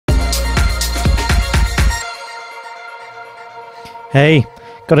Hey,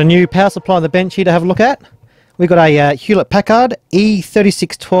 got a new power supply on the bench here to have a look at. We've got a Hewlett-Packard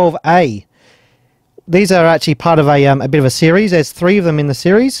E3612A. These are actually part of a bit of a series. There's 3 of them in the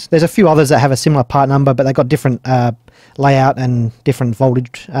series. There's a few others that have a similar part number, but they've got different layout and different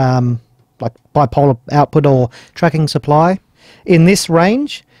voltage, like bipolar output or tracking supply. In this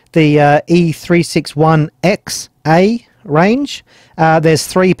range, the E361XA range, there's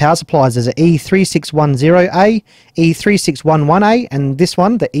 3 power supplies. There's an E3610A, E3611A, and this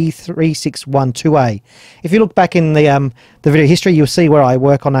one, the E3612A. If you look back in the video history, you'll see where I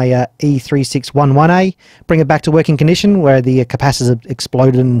work on a E3611A, bring it back to working condition, where the capacitors have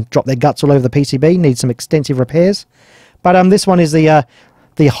exploded and dropped their guts all over the PCB, needs some extensive repairs. But this one is the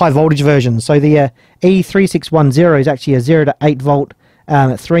high voltage version. So the E3610 is actually a 0 to 8 volt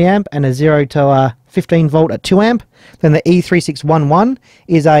at 3 amp and a 0 to 15 volt at 2 amp. Then the E3611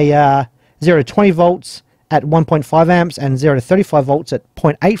 is a 0 to 20 volts at 1.5 amps and 0 to 35 volts at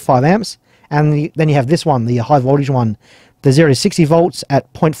 0.85 amps. And then you have this one, the high voltage one, the 0 to 60 volts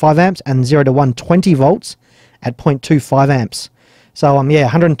at 0.5 amps and 0 to 120 volts at 0.25 amps. So yeah,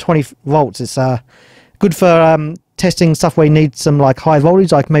 120 volts. It's good for testing stuff where you need some like high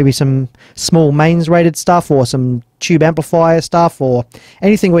voltage, like maybe some small mains rated stuff or some tube amplifier stuff, or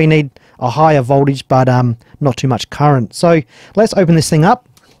anything where you need a higher voltage but not too much current. So let's open this thing up,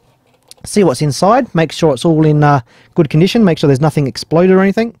 see what's inside, make sure it's all in good condition, make sure there's nothing exploded or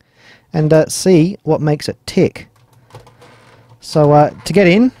anything, and see what makes it tick. So to get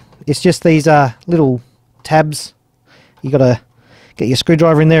in, it's just these little tabs. You got to get your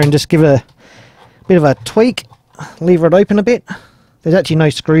screwdriver in there and just give it a bit of a tweak, lever it open a bit. There's actually no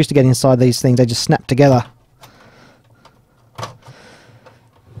screws to get inside these things, they just snap together.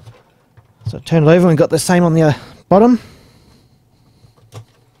 So turn it over and got the same on the bottom.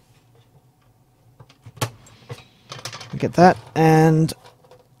 Get that, and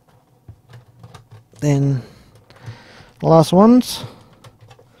then the last ones,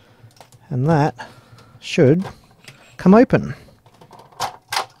 and that should come open.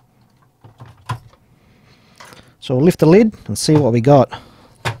 So we'll lift the lid and see what we got.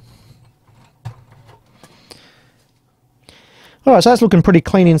 Alright, so that's looking pretty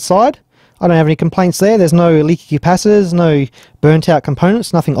clean inside. I don't have any complaints there. There's no leaky capacitors, no burnt out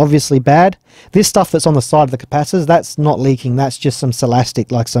components, nothing obviously bad. This stuff that's on the side of the capacitors, that's not leaking. That's just some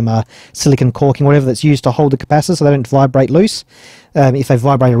celastic, like some silicon caulking, whatever that's used to hold the capacitors so they don't vibrate loose. If they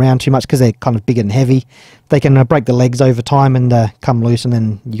vibrate around too much because they're kind of big and heavy, they can break the legs over time and come loose, and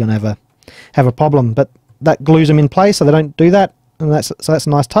then you're going to have a problem. But that glues them in place so they don't do that, and that's a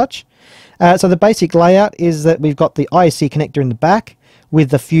nice touch. So the basic layout is that we've got the IC connector in the back with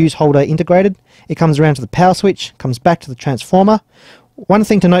the fuse holder integrated. It comes around to the power switch, comes back to the transformer. One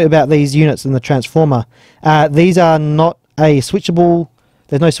thing to note about these units in the transformer, these are not a switchable,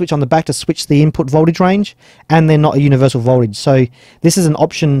 there's no switch on the back to switch the input voltage range, and they're not a universal voltage. So this is an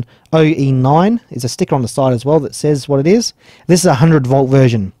option OE9, there's a sticker on the side as well that says what it is. This is a 100 volt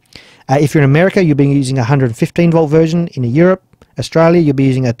version. If you're in America, you'll be using a 115 volt version. In Europe, Australia, you'll be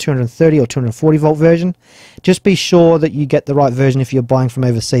using a 230 or 240 volt version. Just be sure that you get the right version if you're buying from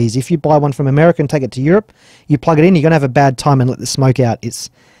overseas. If you buy one from America and take it to Europe, you plug it in, you're going to have a bad time and let the smoke out. It's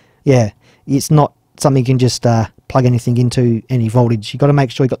not something you can just plug anything into any voltage. You've got to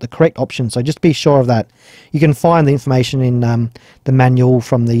make sure you've got the correct option, so just be sure of that. You can find the information in the manual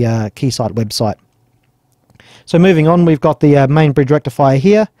from the Keysight website. So moving on, we've got the main bridge rectifier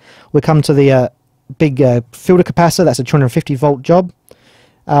here. We come to the big filter capacitor. That's a 250 volt job.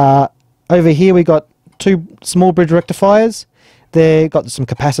 Over here we got 2 small bridge rectifiers. They've got some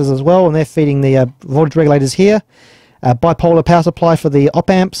capacitors as well, and they're feeding the voltage regulators here. Bipolar power supply for the op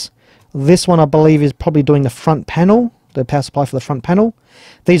amps. This one I believe is probably doing the front panel, the power supply for the front panel.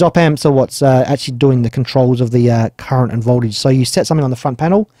 These op amps are what's actually doing the controls of the current and voltage. So you set something on the front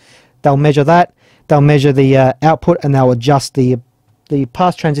panel, they'll measure that, they'll measure the output, and they'll adjust the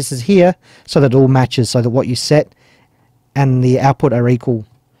pass transistors here so that it all matches, so that what you set and the output are equal.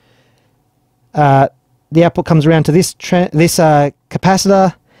 The output comes around to this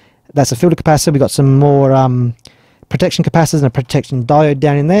capacitor. That's a filter capacitor. We've got some more protection capacitors and a protection diode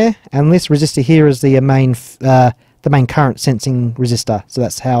down in there, and this resistor here is the main current sensing resistor. So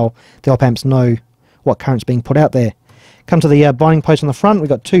that's how the op amps know what current's being put out there. Come to the binding post on the front. We've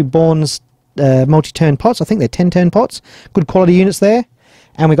got 2 Bourne's multi-turn pots. I think they're 10-turn pots. Good quality units there.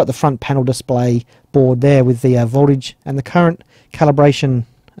 And we've got the front panel display board there with the voltage and the current calibration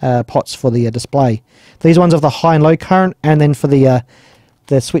pots for the display. These ones have the high and low current, and then for the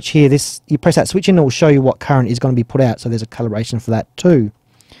switch here, you press that switch in, it will show you what current is going to be put out, so there's a calibration for that too.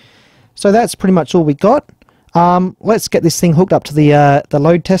 So that's pretty much all we got. Let's get this thing hooked up to the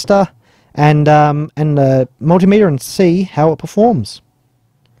load tester and the multimeter and see how it performs.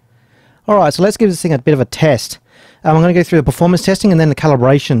 Alright, so let's give this thing a bit of a test. I'm going to go through the performance testing and then the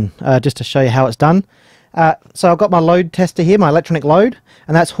calibration just to show you how it's done. So I've got my load tester here, my electronic load,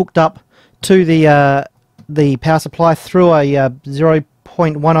 and that's hooked up to the power supply through a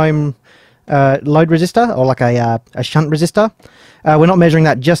 0.1 ohm load resistor, or like a shunt resistor. We're not measuring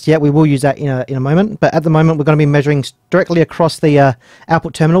that just yet. We will use that in a moment, but at the moment we're going to be measuring directly across the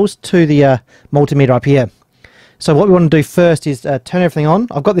output terminals to the multimeter up here. So what we want to do first is turn everything on.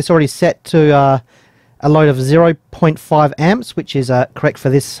 I've got this already set to a load of 0.5 amps, which is correct for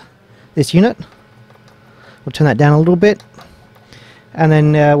this unit. We'll turn that down a little bit, and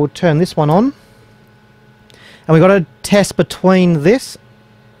then we'll turn this one on. And we've got to test between this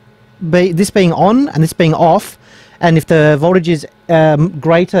being on and this being off, and if the voltage is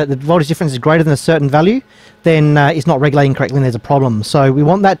greater, the voltage difference is greater than a certain value, then it's not regulating correctly and there's a problem. So we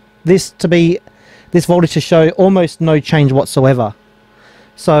want this voltage to show almost no change whatsoever.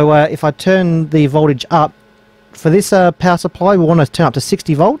 So if I turn the voltage up for this power supply, we want to turn up to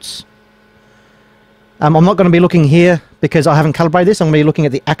 60 volts. I'm not going to be looking here because I haven't calibrated this. I'm going to be looking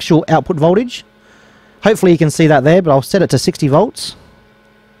at the actual output voltage. Hopefully you can see that there, but I'll set it to 60 volts.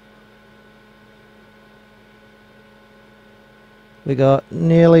 We got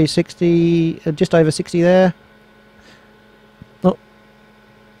nearly 60, just over 60 there. Oh,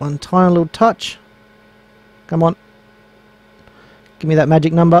 one tiny little touch. Come on. Give me that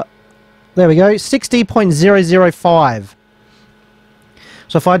magic number. There we go, 60.005.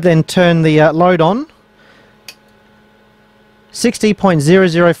 So if I then turn the load on,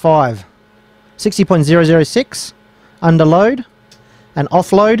 60.005, 60.006 under load, and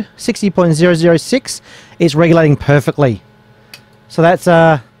off load 60.006. It's regulating perfectly. So that's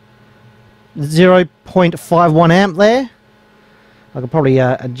 0.51 amp there. I could probably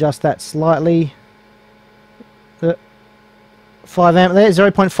adjust that slightly. 5 amp there,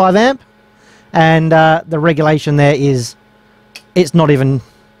 0.5 amp, and the regulation there is, it's not even,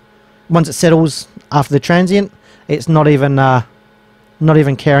 once it settles after the transient, it's not even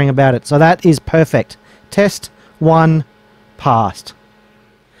caring about it. So that is perfect. Test 1 passed.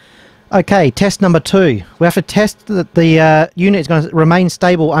 Okay, test number 2. We have to test that the unit is going to remain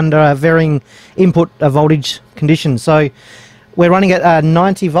stable under varying input voltage conditions. So we're running at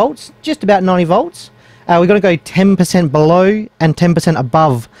 90 volts, just about 90 volts. We're going to go 10% below and 10%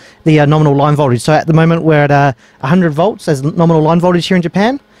 above the nominal line voltage. So at the moment we're at 100 volts as nominal line voltage here in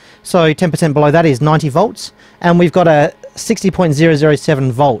Japan. So 10% below that is 90 volts. And we've got a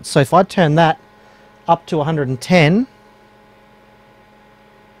 60.007 volts. So if I turn that up to 110...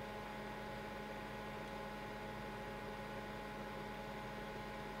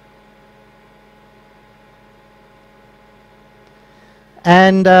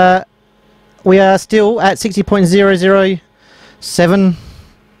 and we are still at 60.007.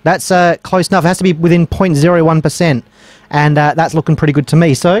 That's close enough. It has to be within 0.01%, and that's looking pretty good to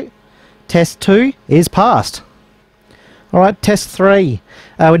me. So test 2 is passed. Alright, test 3.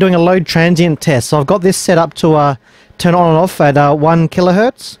 We're doing a load transient test. So I've got this set up to turn on and off at 1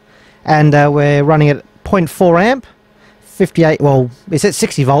 kilohertz, and we're running at 0.4 amp, 58, well, it's at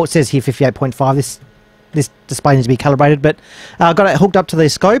 60 volts. It says here 58.5. This display needs to be calibrated, but I've got it hooked up to the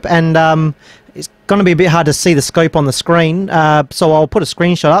scope, and it's going to be a bit hard to see the scope on the screen, so I'll put a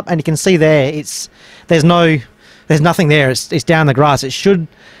screenshot up, and you can see there there's nothing there. It's down the grass. It should,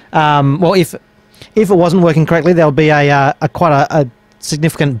 well, if it wasn't working correctly, there'll be quite a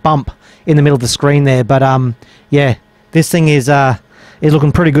significant bump in the middle of the screen there. But yeah, this thing is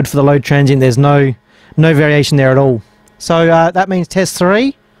looking pretty good for the load transient. There's no variation there at all. So that means test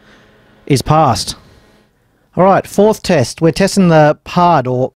 3 is passed. Alright, 4th test. We're testing the PARD,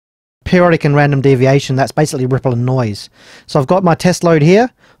 or periodic and random deviation. That's basically ripple and noise. So I've got my test load here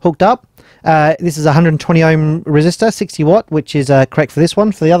hooked up. This is a 120 ohm resistor, 60 watt, which is correct for this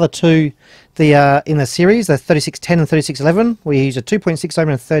one. For the other two, in the series, the 3610 and 3611, we use a 2.6 ohm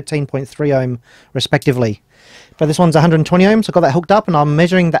and a 13.3 ohm respectively. But this one's 120 ohms. I've got that hooked up, and I'm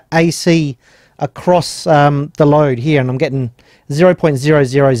measuring the AC across the load here, and I'm getting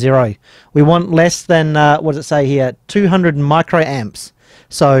 0.000. We want less than, what does it say here, 200 microamps.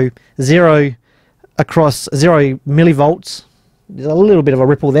 So 0 across 0 millivolts. There's a little bit of a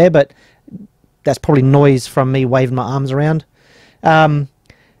ripple there, but that's probably noise from me waving my arms around.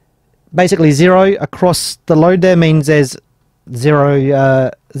 Basically 0 across the load there means there's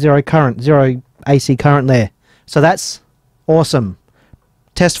zero current, 0 AC current there. So that's awesome.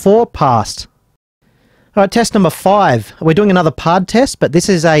 Test 4 passed. All right, test number 5. We're doing another PARD test, but this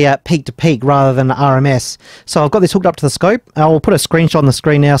is a peak to peak rather than RMS. So I've got this hooked up to the scope. I'll put a screenshot on the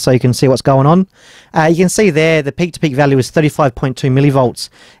screen now so you can see what's going on. You can see there the peak to peak value is 35.2 millivolts.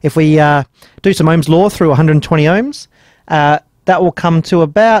 If we do some Ohm's law through 120 ohms, that will come to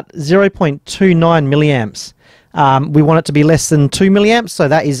about 0.29 milliamps. We want it to be less than 2 milliamps, so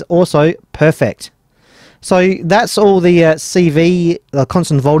that is also perfect. So that's all the CV, the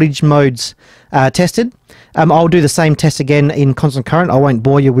constant voltage modes tested. I'll do the same test again in constant current. I won't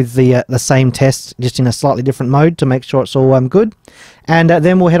bore you with the same test, just in a slightly different mode to make sure it's all good. And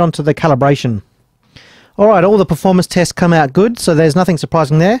then we'll head on to the calibration. Alright, all the performance tests come out good, so there's nothing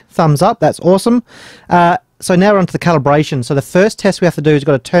surprising there. Thumbs up, that's awesome. So now we're on to the calibration. So the first test we have to do is we've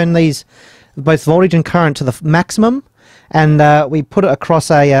got to turn these, both voltage and current, to the maximum. And we put it across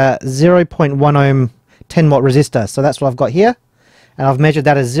a 0.1 ohm 10 watt resistor. So that's what I've got here. And I've measured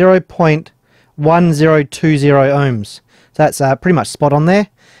that as 0.1020 ohms. So that's pretty much spot on there.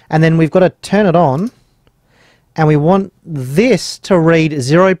 And then we've got to turn it on. And we want this to read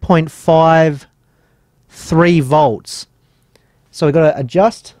 0.53 volts. So we've got to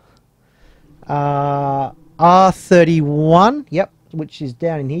adjust R31, yep, which is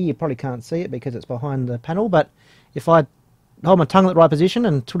down in here. You probably can't see it because it's behind the panel, but if I hold my tongue at the right position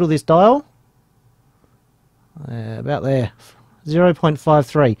and twiddle this dial, about there,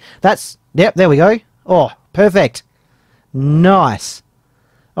 0.53. That's, yep, there we go. Oh, perfect. Nice.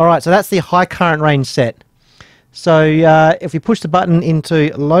 Alright, so that's the high current range set. So if we push the button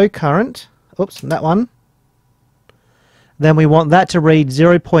into low current, oops, that one, then we want that to read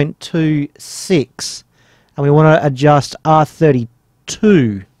 0.26, and we want to adjust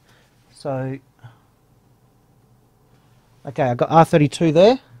R32. So, okay, I've got R32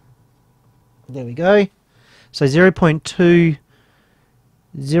 there. There we go. So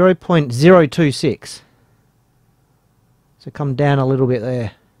 0.026. So come down a little bit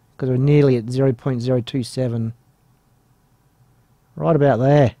there, because we're nearly at 0.027. Right about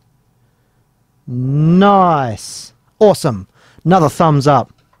there. Nice. Awesome. Another thumbs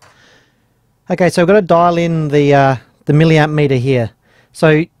up. Okay, so we've got to dial in the milliamp meter here.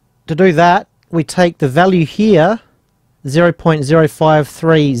 So to do that, we take the value here,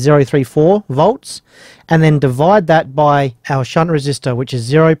 0.053034 volts, and then divide that by our shunt resistor, which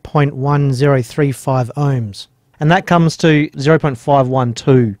is 0.1035 ohms. And that comes to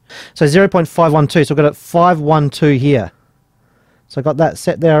 0.512. So 0.512, so we've got it 512 here. So I've got that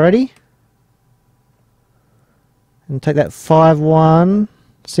set there already. And take that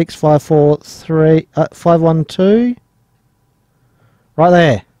 512. Right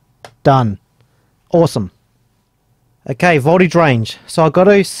there. Done. Awesome. Okay, voltage range. So I've got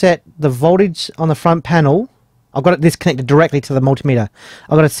to set the voltage on the front panel. I've got it disconnected directly to the multimeter.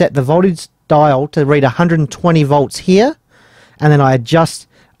 I've got to set the voltage dial to read 120 volts here. And then I adjust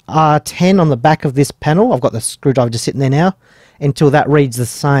R10 on the back of this panel. I've got the screwdriver just sitting there now, until that reads the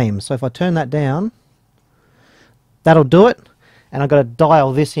same. So if I turn that down, that'll do it. And I've got to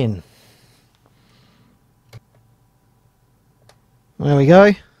dial this in. There we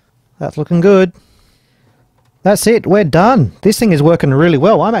go. That's looking good. That's it, we're done. This thing is working really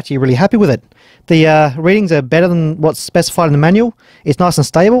well. I'm actually really happy with it. The readings are better than what's specified in the manual. It's nice and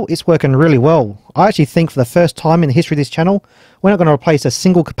stable. It's working really well. I actually think for the first time in the history of this channel, we're not going to replace a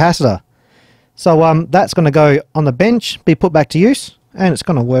single capacitor. So that's going to go on the bench, be put back to use, and it's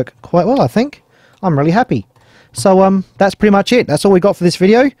going to work quite well, I think. I'm really happy. So that's pretty much it. That's all we got for this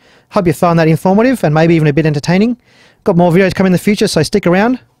video. Hope you found that informative and maybe even a bit entertaining. Got more videos coming in the future, so stick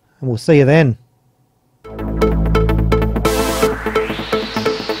around, and we'll see you then.